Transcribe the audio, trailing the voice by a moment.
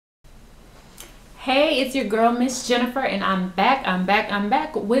Hey, it's your girl Miss Jennifer, and I'm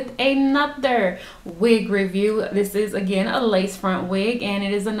back with another wig review. This is again a lace front wig, and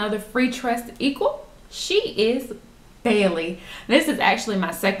it is another Freetress Equal. She is Bailey. This is actually my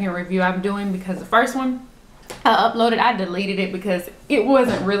second review I'm doing because the first one I uploaded, I deleted it because it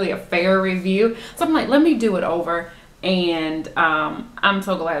wasn't really a fair review. So I'm like, let me do it over. And I'm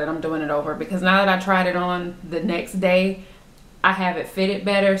so glad that I'm doing it over because now that I tried it on the next day, I have it fitted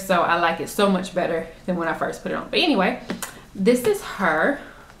better, so I like it so much better than when I first put it on. But anyway, this is her,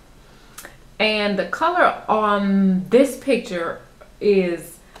 and the color on this picture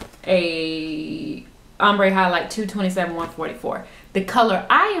is a ombre highlight 227 144. The color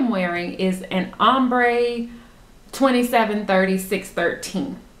I am wearing is an ombre 2730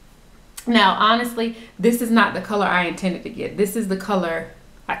 613. Now honestly, this is not the color I intended to get. This is the color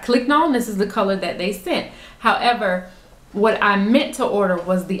I clicked on. This is the color that they sent. However, what I meant to order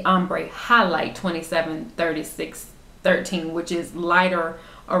was the ombre highlight 273613, which is lighter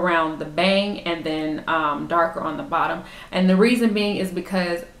around the bang and then darker on the bottom. And the reason being is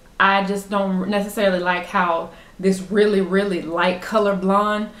because I just don't necessarily like how this really light color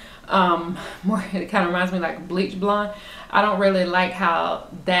blonde, it kind of reminds me like bleach blonde. I don't really like how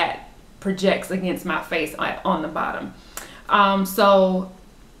that projects against my face on the bottom. So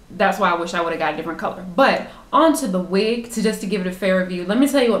that's why I wish I would have got a different color. But onto the wig, just to give it a fair review, let me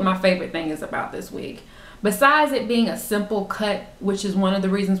tell you what my favorite thing is about this wig. Besides it being a simple cut, which is one of the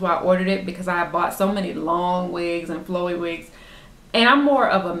reasons why I ordered it, because I bought so many long wigs and flowy wigs, and I'm more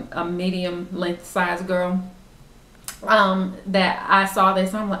of a medium length size girl, that I saw this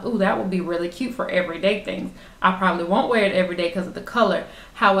and I'm like, ooh, that would be really cute for everyday things. I probably won't wear it every day because of the color.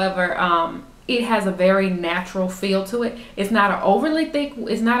 However, it has a very natural feel to it. It's not an overly thick,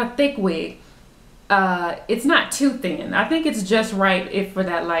 it's not a thick wig. It's not too thin. I think it's just right for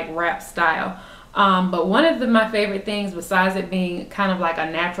that like wrap style. But one of my favorite things, besides it being kind of like a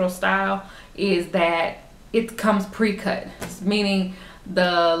natural style, is that it comes pre-cut, meaning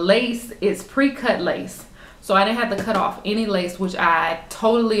the lace is pre-cut lace. So I didn't have to cut off any lace, which I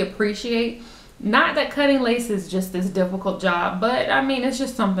totally appreciate. Not that cutting lace is just this difficult job, but I mean, it's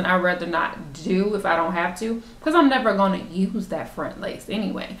just something I'd rather not do if I don't have to, because I'm never going to use that front lace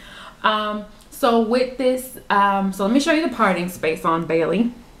anyway. So with this, so let me show you the parting space on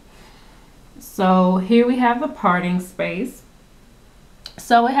Bailey. So here we have the parting space.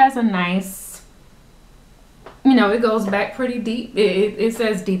 So it has a nice, you know, it goes back pretty deep. It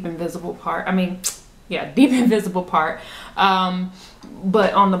says deep invisible part. I mean, yeah, deep invisible part.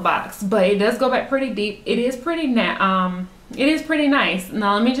 But on the box, but it does go back pretty deep. It is pretty nice.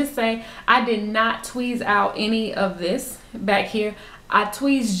 Now let me just say, I did not tweeze out any of this back here. I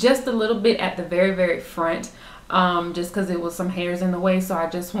tweezed just a little bit at the very front, just because it was some hairs in the way, so I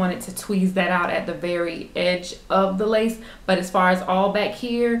just wanted to tweeze that out at the very edge of the lace. But as far as all back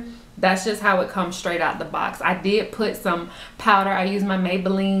here, that's just how it comes straight out the box. I did put some powder. I used my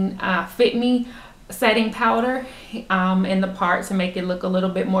Maybelline Fit Me setting powder in the part to make it look a little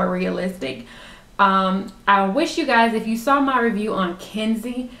bit more realistic. I wish you guys, if you saw my review on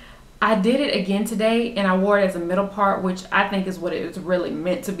Kenzie, I did it again today and I wore it as a middle part, which I think is what it is really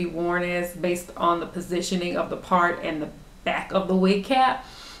meant to be worn as, based on the positioning of the part and the back of the wig cap,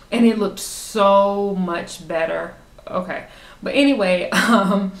 and it looked so much better. Okay, but anyway,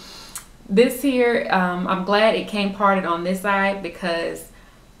 this here, I'm glad it came parted on this side, because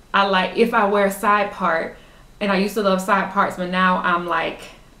I like, if I wear a side part, and I used to love side parts, but now I'm like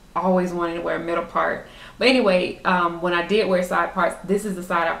always wanting to wear a middle part. But anyway, when I did wear side parts, this is the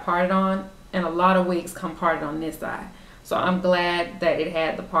side I parted on, and a lot of wigs come parted on this side. So I'm glad that it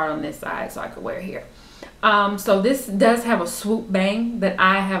had the part on this side so I could wear it here. So this does have a swoop bang that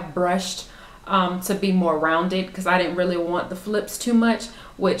I have brushed to be more rounded, because I didn't really want the flips too much,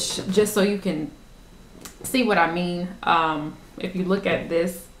 which, just so you can see what I mean, if you look at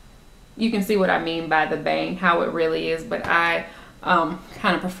this, you can see what I mean by the bang, how it really is, but I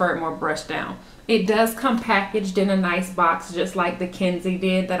kind of prefer it more brushed down. It does come packaged in a nice box, just like the Kenzie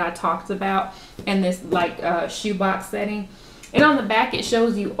did that I talked about, in this like shoebox setting. And on the back, it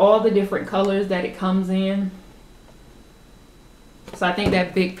shows you all the different colors that it comes in. So I think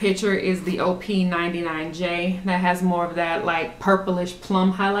that big picture is the OP99J that has more of that like purplish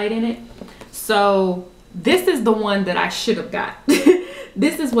plum highlight in it. So this is the one that I should have got.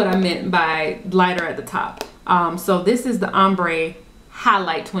 This is what I meant by lighter at the top. So this is the ombre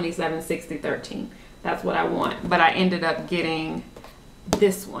highlight 276013. That's what I want, but I ended up getting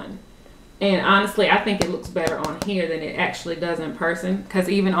this one. And honestly, I think it looks better on here than it actually does in person, because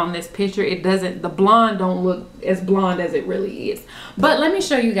even on this picture, it doesn't, the blonde don't look as blonde as it really is. But let me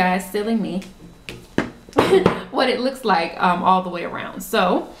show you guys, silly me. what it looks like all the way around.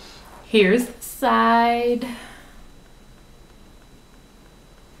 So here's the side.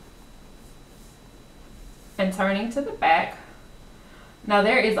 And turning to the back. Now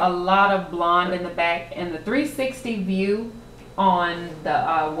there is a lot of blonde in the back, and the 360 view on the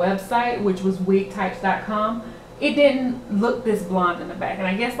website, which was wigtypes.com, it didn't look this blonde in the back. And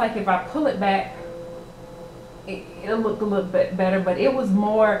I guess like if I pull it back, it'll look a little bit better, but it was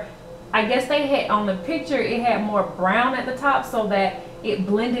more, I guess they had on the picture, it had more brown at the top so that it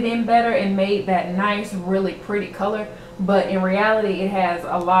blended in better and made that nice, really pretty color. But in reality, it has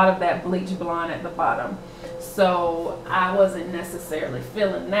a lot of that bleach blonde at the bottom. So I wasn't necessarily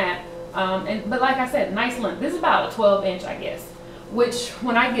feeling that. But like I said, nice length. This is about a 12-inch, I guess. Which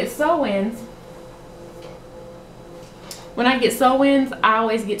when I get sew-ins, I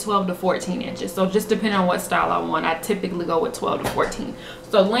always get 12 to 14 inches. So just depending on what style I want, I typically go with 12 to 14.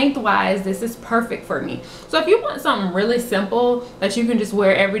 So lengthwise, this is perfect for me. So if you want something really simple that you can just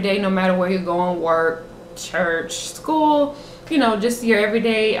wear every day, no matter where you're going, work, church, school, you know, just your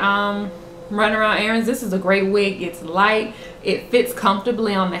everyday run around errands, this is a great wig. It's light, it fits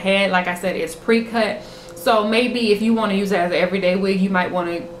comfortably on the head. Like I said, it's pre-cut. So maybe if you want to use it as an everyday wig, you might want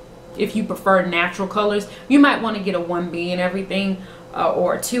to, if you prefer natural colors, you might want to get a 1B and everything,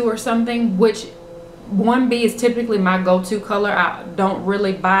 or a 2 or something, which 1B is typically my go-to color. I don't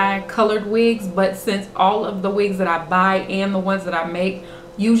really buy colored wigs, but since all of the wigs that I buy and the ones that I make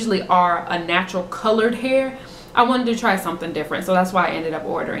usually are a natural colored hair, I wanted to try something different. So that's why I ended up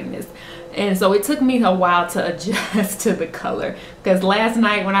ordering this. And so it took me a while to adjust to the color, because last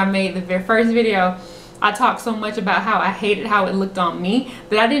night when I made the first video, I talked so much about how I hated how it looked on me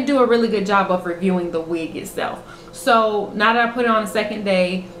that I didn't do a really good job of reviewing the wig itself. So now that I put it on the second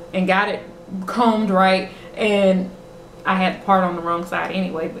day and got it combed right, and I had the part on the wrong side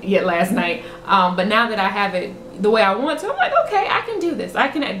anyway, but yet last night, but now that I have it the way I want to, I'm like, okay, I can do this. I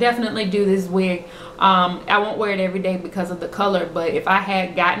can definitely do this wig. I won't wear it every day because of the color, but if I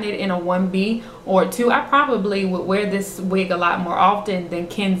had gotten it in a 1B or 2, I probably would wear this wig a lot more often than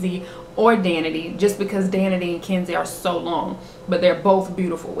Kenzie or Danity, just because Danity and Kenzie are so long, but they're both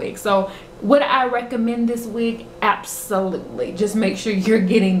beautiful wigs. So would I recommend this wig? Absolutely. Just make sure you're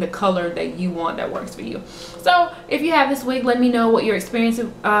getting the color that you want that works for you. So if you have this wig, let me know what your experience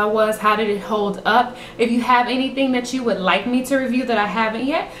was. How did it hold up? If you have anything that you would like me to review that I haven't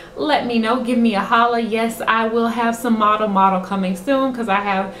yet, let me know. Give me a holla. Yes, I will have some model coming soon, because I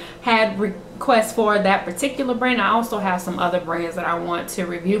have had requests for that particular brand. I also have some other brands that I want to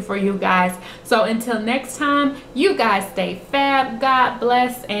review for you guys. So until next time, you guys stay fab, God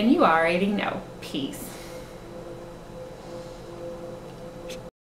bless, and you already know. Peace.